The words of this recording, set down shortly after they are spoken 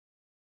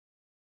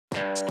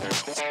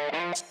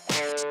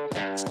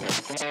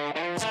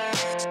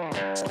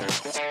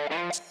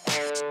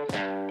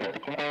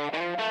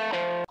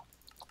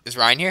Is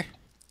Ryan here?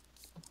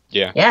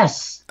 Yeah.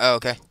 Yes. Oh,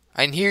 okay.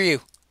 I didn't hear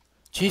you.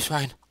 Jeez,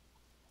 Ryan.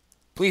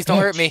 Please don't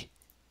hurt me.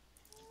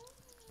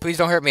 Please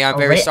don't hurt me. I'm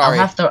very sorry.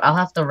 I'll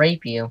have to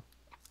rape you.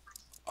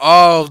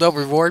 Oh, don't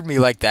reward me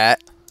like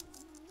that.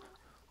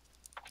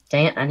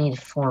 Dang it, I need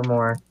 4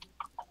 more.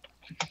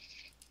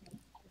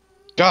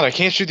 God, I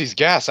can't shoot these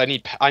gas. I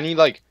need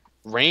like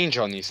range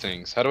on these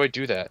things. How do I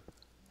do that?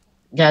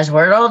 Guys,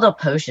 where'd all the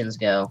potions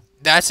go?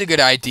 That's a good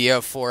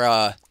idea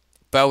for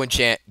bow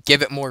enchant.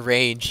 Give it more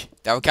range.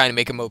 That would kind of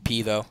make him OP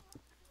though.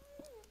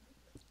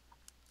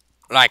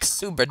 Like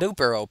super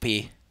duper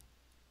OP.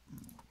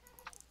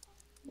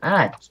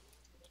 Ah,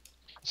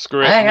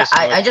 Screw it. guys,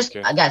 I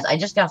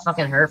just got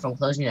fucking hurt from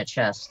closing a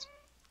chest.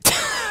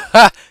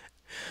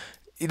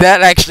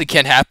 That actually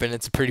can happen.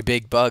 It's a pretty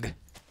big bug.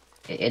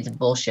 It's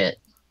bullshit.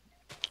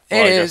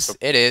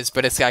 It is,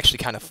 but it's actually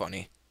kind of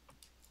funny.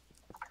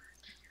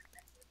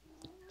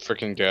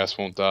 Freaking gas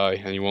won't die,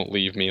 and he won't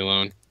leave me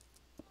alone.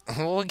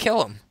 We'll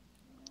kill him.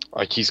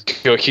 Like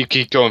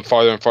keep going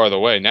farther and farther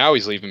away. Now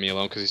he's leaving me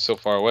alone because he's so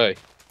far away.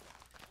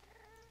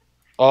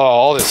 Oh,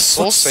 all this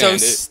soul sand.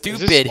 So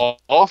stupid. Is this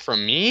all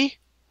from me?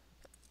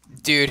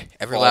 Dude,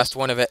 every last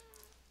one of it.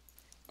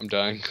 I'm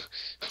dying.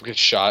 I'm getting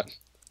shot.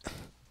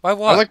 Why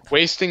what? I'm like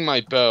wasting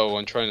my bow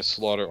on trying to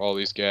slaughter all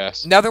these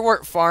gas.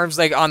 Netherwart farms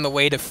like on the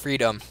way to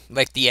freedom,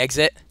 like the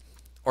exit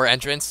or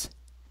entrance.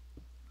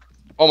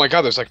 Oh my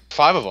god, there's like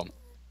 5 of them.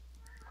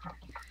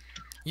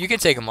 You can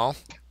take them all.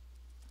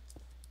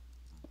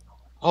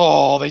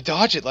 Oh, they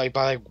dodge it like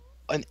by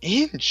an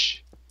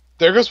inch.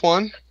 There goes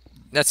one.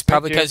 That's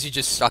probably because you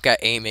just suck at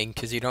aiming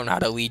because you don't know how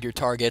to lead your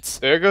targets.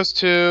 There goes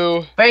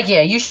 2. Frankie,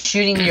 are you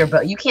shooting your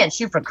bow? You can't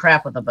shoot for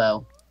crap with a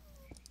bow.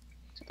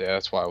 Yeah,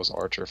 that's why I was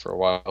archer for a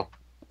while.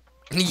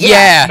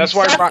 Yeah. That's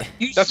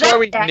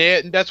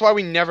why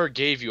we never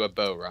gave you a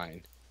bow,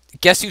 Ryan.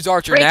 Guess who's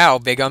archer now,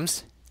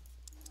 Bigums?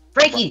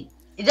 Frankie,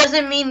 it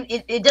doesn't mean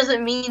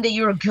that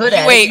you were good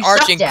at it. You ain't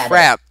arching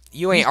crap.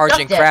 You ain't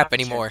arching crap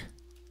anymore.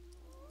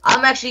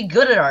 I'm actually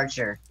good at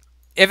archer.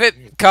 If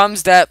it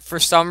comes that for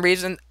some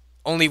reason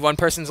only one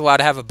person's allowed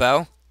to have a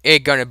bow,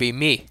 it's gonna be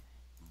me.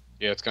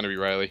 Yeah, it's gonna be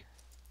Riley.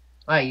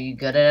 Wow, you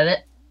good at it?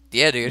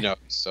 Yeah, dude. No, it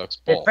sucks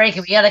Hey, balls.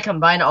 Frankie, we gotta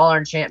combine all our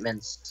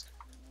enchantments.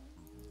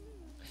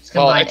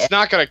 Well, it's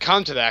not gonna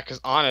come to that because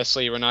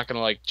honestly, we're not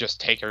gonna like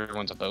just take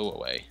everyone's bow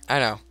away. I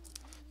know.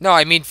 No,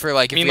 I mean for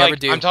like if we ever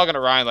do. I'm talking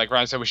to Ryan. Like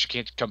Ryan said, we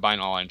can't combine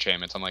all our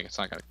enchantments. I'm like, it's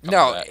not gonna. Come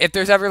No, to that. if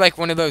there's ever like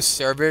one of those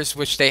servers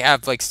which they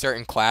have like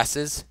certain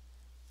classes.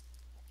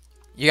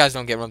 You guys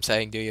don't get what I'm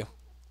saying, do you?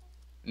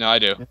 No, I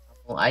do.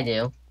 Well, I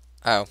do.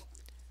 Oh,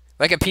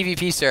 like a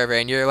PvP server,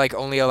 and you're like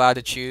only allowed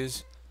to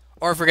choose,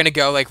 or if we're gonna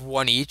go like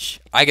one each,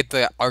 I get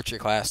the archer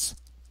class.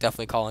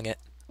 Definitely calling it.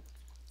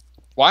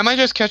 Why am I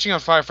just catching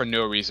on fire for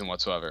no reason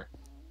whatsoever?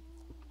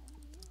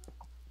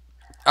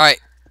 All right,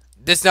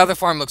 this nether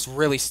farm looks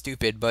really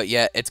stupid, but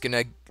yet it's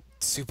gonna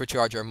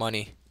supercharge our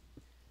money.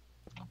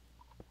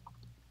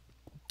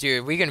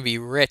 Dude, we're gonna be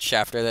rich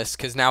after this,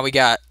 cause now we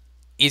got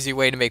easy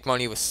way to make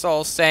money with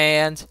soul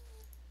sand.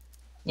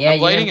 Yeah,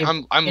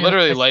 I'm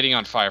literally lighting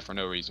on fire for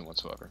no reason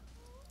whatsoever.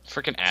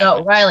 Freaking admin.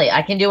 So Riley,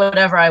 I can do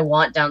whatever I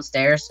want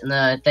downstairs in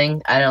the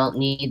thing. I don't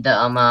need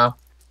the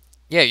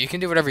Yeah, you can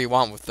do whatever you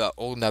want with the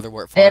old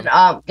Netherwart farm.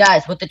 Then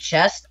guys, with the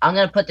chest, I'm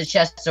gonna put the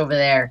chests over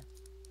there,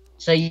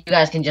 so you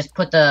guys can just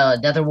put the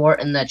Netherwart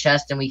in the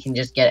chest, and we can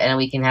just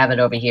we can have it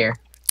over here.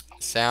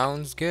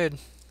 Sounds good.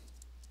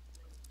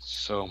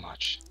 So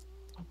much.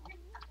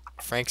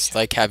 Frank's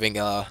like having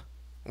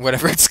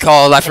whatever it's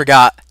called, I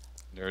forgot.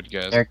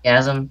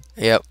 Nerdgasm.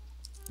 Yep,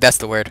 that's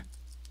the word.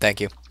 Thank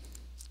you.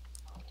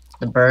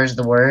 The bird's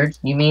the word,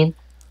 you mean?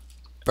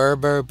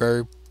 Bird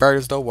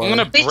is the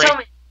word.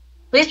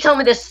 Please tell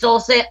me this soul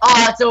sand.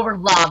 Oh, it's over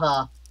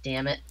lava.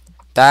 Damn it.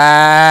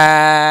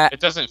 That. It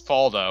doesn't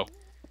fall though.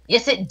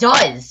 Yes, it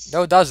does.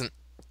 No, it doesn't.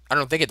 I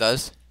don't think it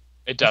does.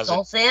 It doesn't.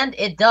 Soul sand?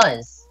 It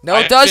does. No,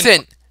 it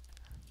doesn't.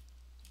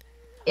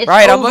 It's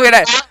right, over I'm looking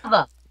at.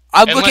 lava.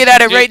 I'm looking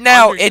at it right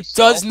now. It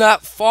does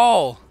not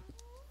fall.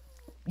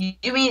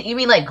 You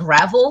mean like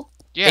gravel?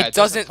 Yeah, it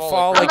doesn't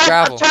fall like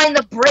gravel. I'm trying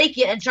to break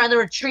it and trying to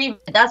retrieve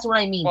it. That's what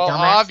I mean, well,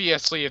 dumbass.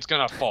 obviously it's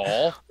gonna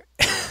fall.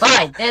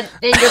 Fine, then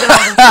you're gonna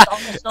have all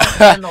the stone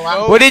sand in the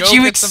lava. What did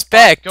you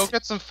expect? Go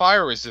get some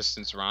fire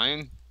resistance,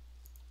 Ryan.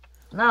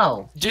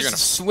 No.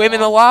 Just swim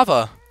in the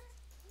lava.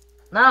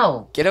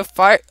 No. Get a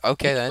fire.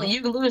 Okay then.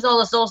 You lose all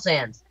the soul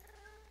sands.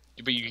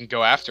 But you can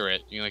go after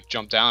it. You can like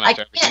jump down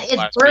after I can't.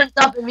 It burns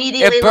up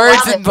immediately. It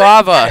burns in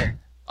lava.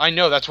 I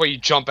know. That's why you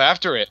jump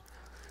after it.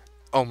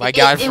 Oh my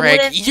God,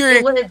 Frank!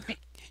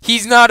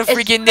 He's not a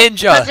freaking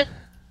ninja.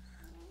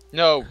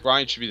 No,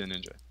 Ryan should be the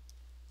ninja.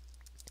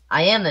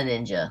 I am the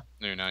ninja.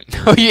 No, you're not.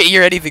 No,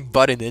 you're anything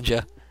but a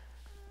ninja.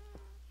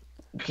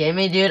 You kidding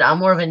me, dude? I'm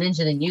more of a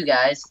ninja than you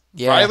guys.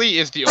 Yeah. Riley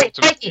is the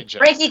ultimate ninja.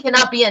 Frankie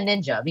cannot be a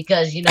ninja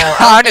because, you know...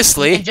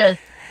 Honestly.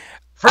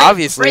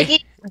 Obviously.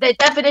 Frankie, the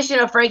definition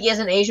of Frankie as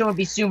an Asian would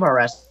be sumo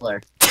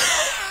wrestler.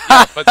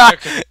 but they're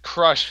gonna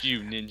crush you,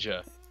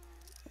 ninja.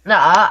 No,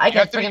 I You can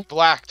have to be freaking.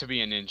 black to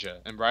be a ninja,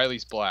 and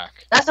Riley's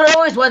black. That's what I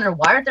always wonder.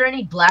 Why aren't there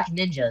any black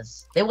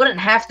ninjas? They wouldn't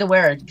have to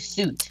wear a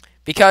suit.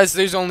 Because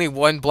there's only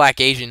one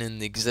black Asian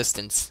in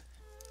existence.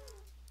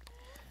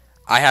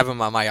 I have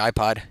him on my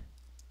iPod.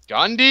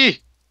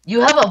 Gandhi.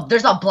 You have a.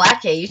 There's a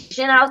black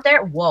Asian out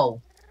there.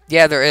 Whoa.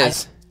 Yeah, there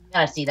is.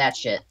 Gotta see that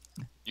shit.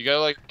 You gotta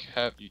like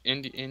have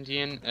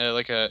Indian,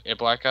 like a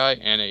black guy,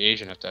 and an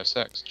Asian have to have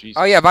sex. Jesus.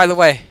 Oh yeah, by the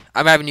way,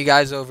 I'm having you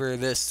guys over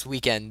this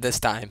weekend this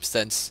time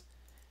since.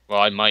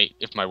 Well, I might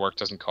if my work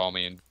doesn't call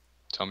me and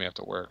tell me I have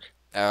to work.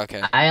 Oh,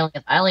 okay. I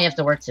only have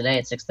to work today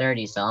at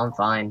 6:30, so I'm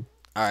fine.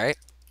 All right.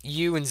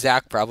 You and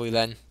Zach probably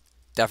then,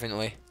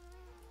 definitely,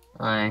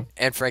 Alright.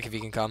 and Frank if you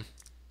can come.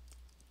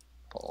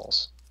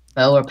 Balls.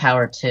 Bow or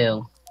power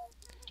 2.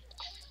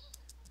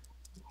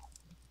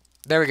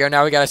 There we go.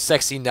 Now we got a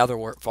sexy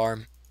Netherwart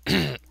farm.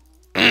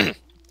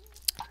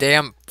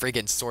 Damn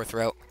freaking sore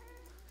throat.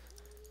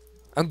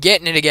 I'm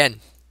getting it again.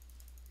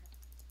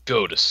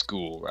 Go to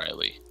school,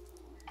 Riley.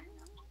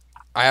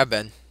 I have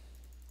been.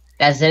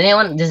 Guys,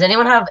 does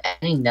anyone have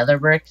any nether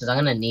brick? Because I'm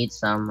gonna need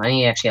some. I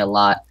need actually a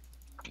lot.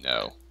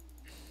 No.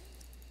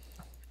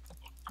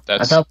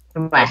 Let's That's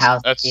open my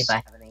house to see that's if I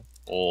have any.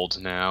 old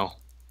now.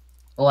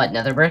 What,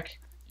 nether brick?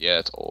 Yeah,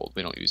 it's old.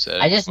 We don't use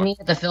that. I just anymore.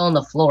 need it to fill in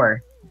the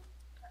floor.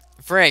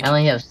 Frank, I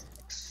only have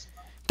 6.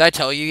 did I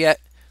tell you yet?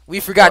 We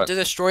forgot What? to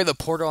destroy the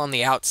portal on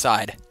the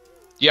outside.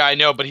 Yeah, I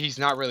know, but he's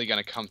not really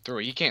gonna come through.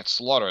 He can't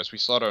slaughter us. We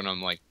slaughter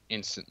him like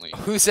instantly.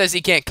 Who says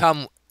he can't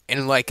come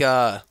and like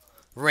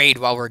raid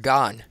while we're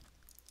gone?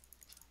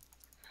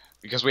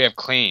 Because we have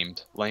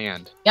claimed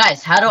land.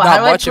 Guys, how do Not I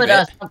much of put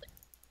it. something?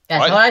 Guys,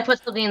 What? how do I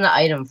put something in the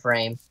item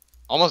frame?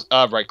 Almost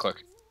right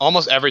click.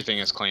 Almost everything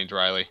is claimed,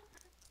 Riley.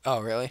 Oh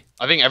really?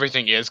 I think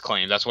everything is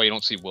claimed. That's why you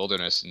don't see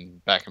wilderness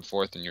and back and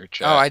forth in your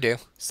chat. Oh, I do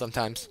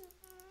sometimes.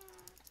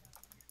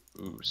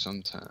 Ooh,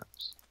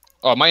 sometimes.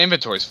 Oh, my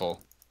inventory's full.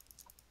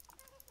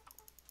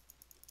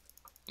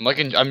 I'm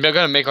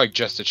gonna make like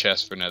just a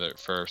chest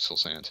for soul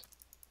sand.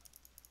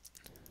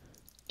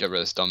 Get rid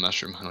of this dumb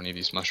mushroom. I don't need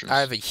these mushrooms. I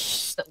have a.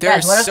 Guys,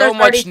 There's what if so there's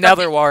much 30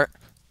 Netherwart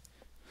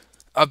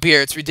up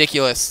here. It's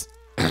ridiculous.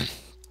 Are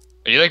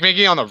you like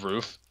making it on the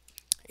roof?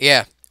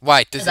 Yeah.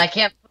 Why? Does Because it... I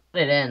can't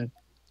put it in.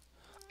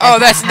 Oh,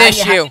 Guys, that's an how do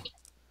you- issue. how-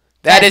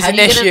 That guys, is how an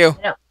do you get issue.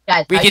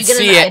 Guys, We how do can you get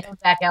see an it. item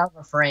back out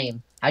of a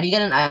frame? How do you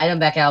get an item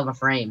back out of a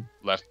frame?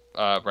 Left,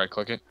 right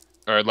click it,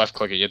 or left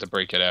click it. You have to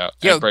break it out.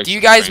 Yo, It breaks do you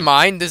the guys frame.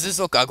 mind? Does this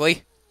look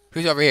ugly?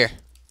 Who's over here?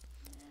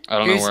 I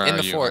don't know Who's where in are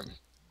the you, fort? but-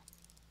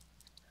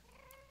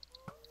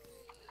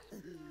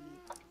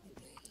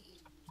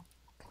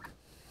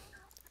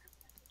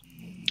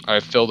 I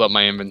filled up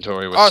my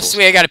inventory with. Oh, soul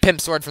sweet! I got a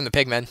pimp sword from the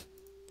pigmen.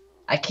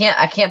 I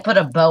can't put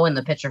a bow in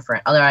the picture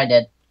frame. Oh, there I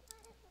did.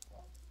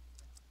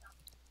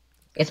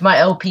 It's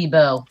my OP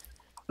bow.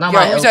 Not Yo,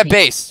 my who's OP at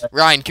base?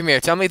 Ryan, come here.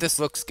 Tell me if this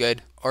looks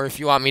good, or if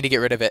you want me to get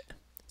rid of it.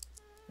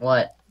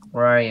 What?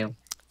 Where are you?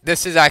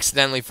 This is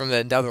accidentally from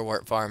the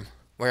Netherwart farm.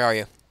 Where are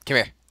you? Come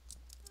here.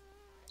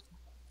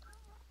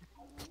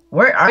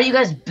 Where are you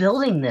guys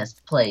building this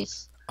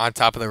place? On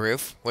top of the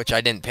roof, which I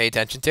didn't pay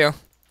attention to.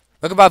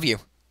 Look above you.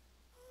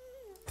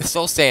 The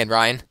soul sand,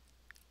 Ryan.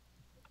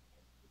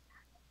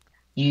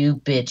 You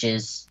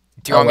bitches.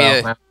 Do you want me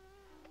well, to?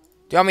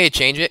 Do you want me to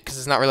change it? Cause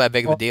it's not really that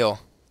big of a deal.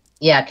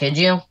 Yeah, could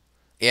you?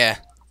 Yeah.